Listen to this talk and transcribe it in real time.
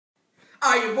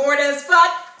Are you bored as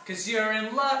fuck? Cause you're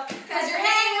in luck. Cause you're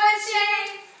hanging with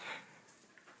Shane.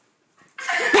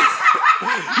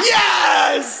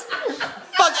 Yes!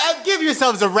 Fuck, give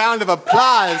yourselves a round of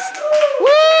applause. Woo!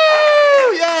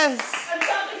 Yes! And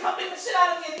chocolate humping the shit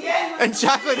out of me in the end. And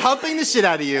chocolate humping the shit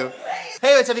out of you.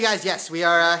 Hey, what's up, you guys? Yes, we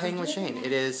are hanging with Shane.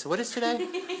 It is, what is today?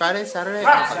 Friday? Saturday?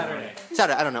 Saturday.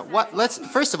 Saturday, I don't know. What? Let's,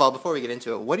 first of all, before we get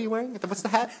into it, what are you wearing? What's the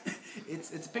hat?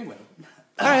 It's a penguin.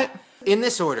 Alright. In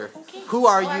this order, who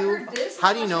are you,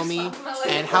 how do you know me,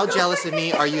 and how jealous of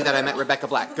me are you that I met Rebecca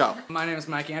Black? Go. My name is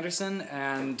Mike Anderson,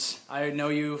 and I know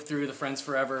you through the Friends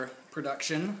Forever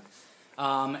production,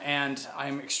 and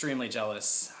I'm extremely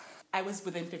jealous. I was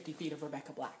within 50 feet of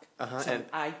Rebecca Black. So and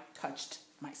I touched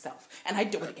myself. And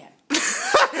I'd do it again.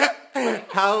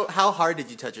 how hard did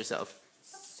you touch yourself?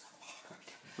 So hard.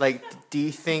 Like, do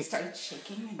you think... I started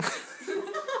shaking and...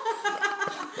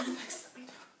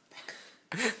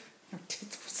 Your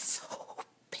tits were so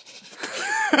big.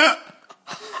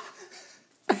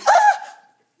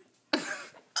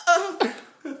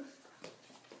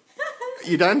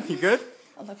 You done? You good?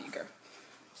 I love you, girl.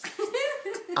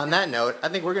 On that note, I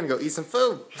think we're gonna go eat some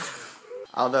food.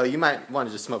 Although you might want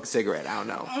to just smoke a cigarette, I don't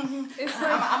know. It's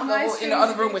like I'm gonna go in the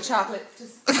other room with chocolate.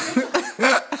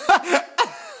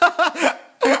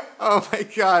 Oh my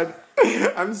god.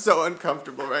 I'm so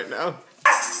uncomfortable right now.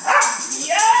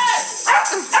 Yes!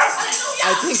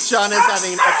 I think Shauna's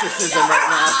having an exorcism right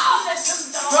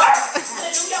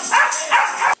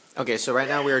now. Okay, so right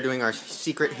now we are doing our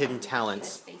secret hidden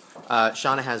talents.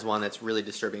 Shauna has one that's really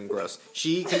disturbing and gross.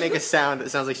 She can make a sound that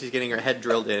sounds like she's getting her head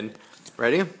drilled in.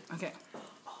 Ready? Okay.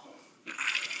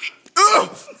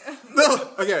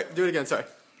 Okay, do it again, sorry.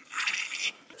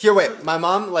 Here, wait, my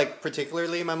mom, like,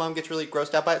 particularly, my mom gets really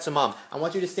grossed out by it, so Mom, I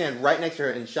want you to stand right next to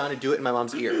her and Shauna do it in my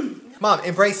mom's ear. Mom,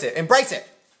 embrace it, embrace it!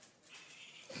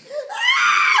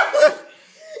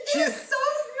 She's so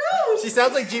gross! She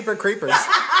sounds like Jeepers Creepers.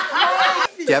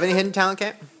 Do you have any hidden talent,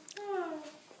 Kate? I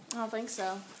don't think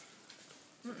so.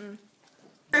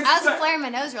 I was flaring my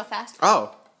nose real fast.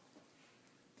 Oh.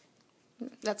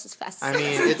 That's as fast as I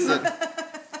mean, it's a,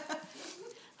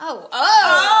 Oh.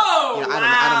 you know,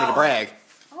 I don't mean to brag.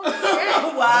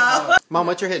 Oh, wow. Mom,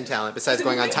 what's your hidden talent besides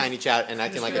going on Tiny Chat and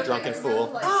acting like a drunken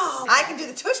fool? I can do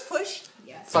the tush push.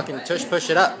 Fucking tush push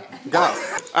it up. Go.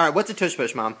 Alright, what's a tush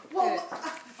push, Mom? Well,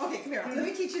 okay, come here. Let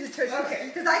me teach you the tush push.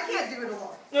 Because I can't do it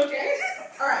alone. Okay.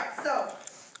 Alright, so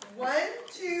 1,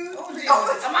 2, 3.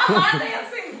 Am I line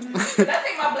dancing? I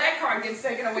think my black card gets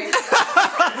taken away. I'm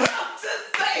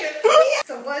just saying.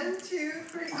 So 1, 2,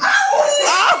 3.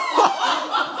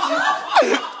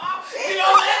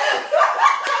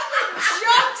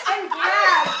 Jumped and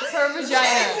grabbed her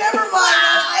vagina. Never mind.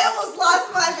 I almost lost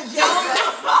my vagina.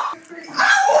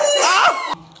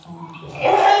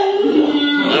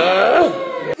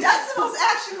 That's the most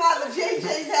action Mama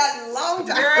JJ's had in a long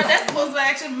time. Girl, that's the most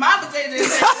action Mama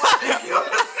JJ's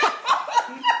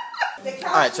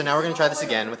Alright, so now we're going to try this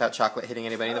again without chocolate hitting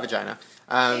anybody in the vagina.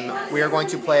 We are going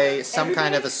to play some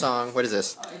kind of a song. What is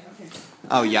this?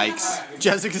 Oh, yikes.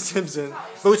 Jessica Simpson.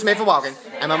 Boots made for walking.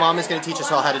 And my mom is going to teach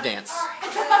us all how to dance.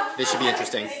 This should be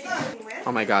interesting.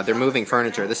 Oh my god, they're moving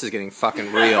furniture. This is getting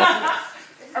fucking real.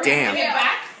 Damn.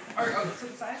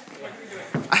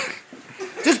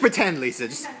 Just pretend, Lisa.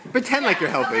 Just pretend like you're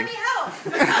helping.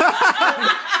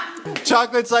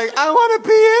 Chocolate's like, I want to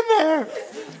be in there.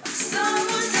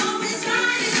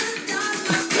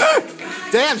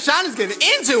 Damn, Shauna's getting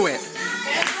into it.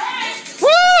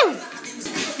 Woo!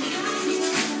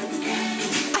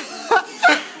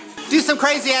 Do some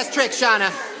crazy ass tricks, Shauna.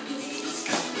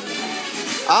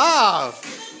 Oh.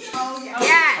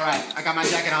 Yeah. Alright, I got my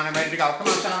jacket on. I'm ready to go. Come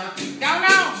on, Shauna. No,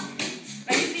 no.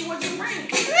 Let me see what you bring.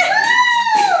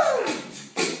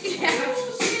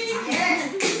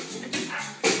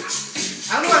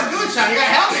 I don't know what I'm doing, Shauna. You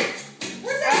gotta help me.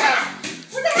 Where's the heck?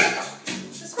 Where's the heck?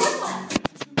 The sparkle.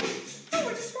 Oh,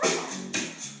 where's the sparkle?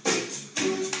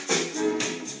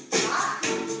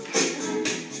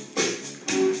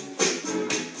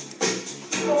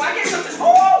 Oh, I get something.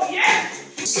 Oh, yes.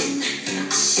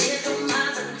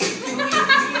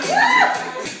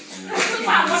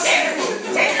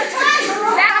 Take your time,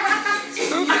 girl.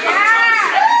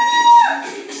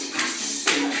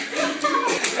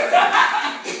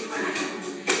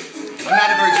 I'm not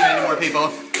a virgin anymore, people.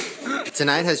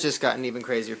 Tonight has just gotten even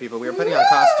crazier, people. We were putting on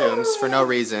costumes for no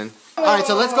reason. Alright,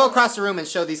 so let's go across the room and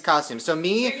show these costumes. So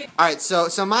me, alright, so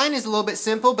mine is a little bit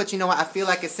simple, but you know what? I feel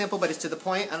like it's simple, but it's to the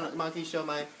point. I don't know, Monkey, show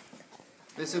mine.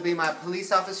 This will be my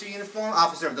police officer uniform,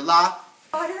 officer of the law.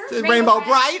 Rainbow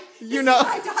Bright, you know.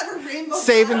 My daughter, Rainbow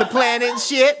Saving the planet and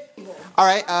shit.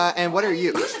 Alright, and what are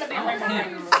you?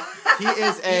 He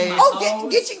is a. Oh,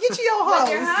 get you your What's your hose.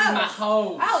 hose? My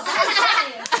hoe. Oh,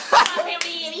 that's Pimp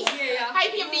Diddy. Hi,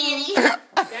 Pimp Diddy.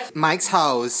 Mike's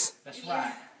hose. That's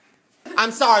right.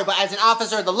 I'm sorry, but as an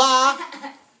officer of the law,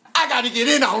 I gotta get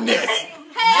in on this. Hey!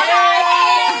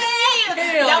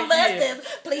 Hell Don't bust yeah. us.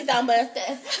 Please don't bust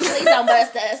us. Please don't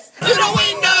bust us. To the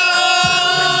window!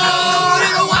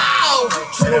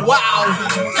 To the wall!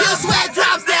 Till sweat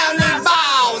drops down in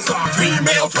balls!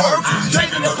 Female twerk,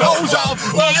 taking the clothes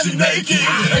off while she naked.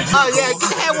 Oh yeah,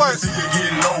 get that work!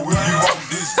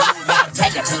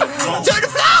 Take it to the room. To the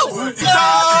floor!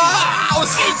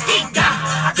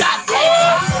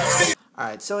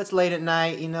 Alright, so it's late at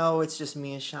night, you know, it's just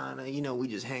me and Shauna, you know, we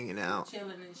just hanging out.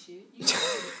 Chilling and shit.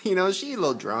 You know, she a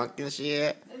little drunk and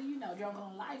shit. You know, drunk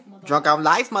on life, motherfucker. Drunk on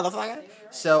life, motherfucker.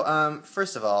 So,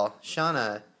 first of all,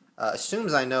 Shauna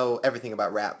assumes I know everything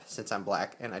about rap since I'm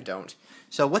black, and I don't.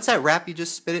 So, what's that rap you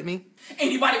just spit at me?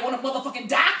 Anybody wanna motherfucking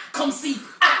die? Come see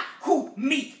I, who,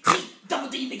 me, T, double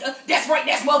D, nigga. That's right,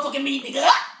 that's motherfucking me, nigga.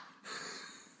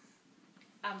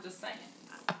 I'm just saying.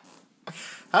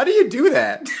 How do you do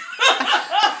that?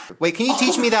 Wait, can you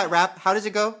teach me that rap? How does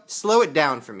it go? Slow it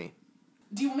down for me.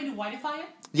 Do you want me to whiteify it?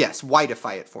 Yes,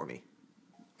 whiteify it for me.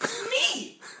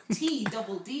 Me! T,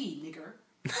 double D, nigger.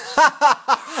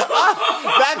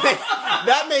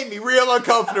 That made me real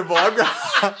uncomfortable. I'm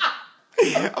gonna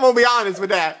be honest with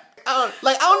that. I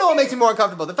don't know what makes me more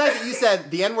uncomfortable. The fact that you said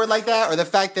the N-word like that, or the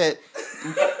fact that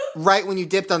right when you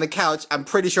dipped on the couch, I'm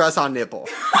pretty sure I saw a nipple.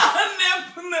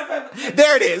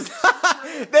 There it is.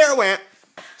 There it went.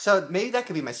 So maybe that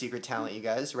could be my secret talent, you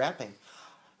guys, rapping.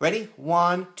 Ready?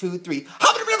 1, 2, 3. I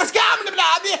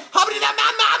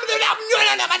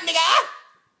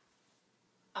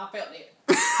felt it.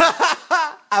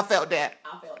 I felt that.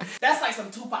 I felt it. That's like some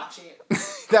Tupac shit.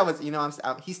 That was, you know,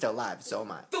 he's still alive, so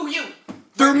am I. Through you.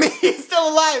 Through me, he's still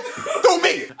alive. Through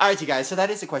me. All right, you guys. So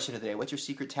that is the question of the day. What's your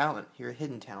secret talent? Your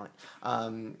hidden talent.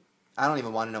 I don't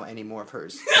even want to know any more of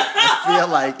hers. I feel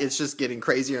like it's just getting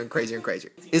crazier and crazier and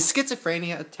crazier. Is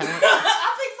schizophrenia a talent?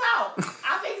 I think so.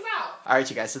 I think so. All right,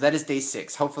 you guys. So that is day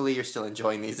 6. Hopefully you're still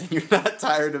enjoying these and you're not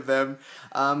tired of them.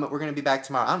 We're gonna be back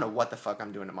tomorrow. I don't know what the fuck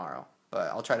I'm doing tomorrow, but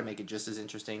I'll try to make it just as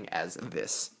interesting as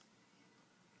this.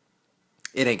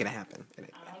 It ain't gonna happen. It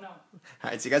ain't. I don't know.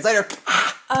 All right, see you guys later.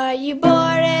 Are you bored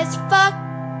as fuck?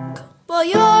 Well,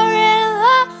 you're in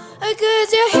love,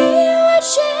 'cause you're here with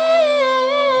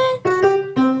Shane.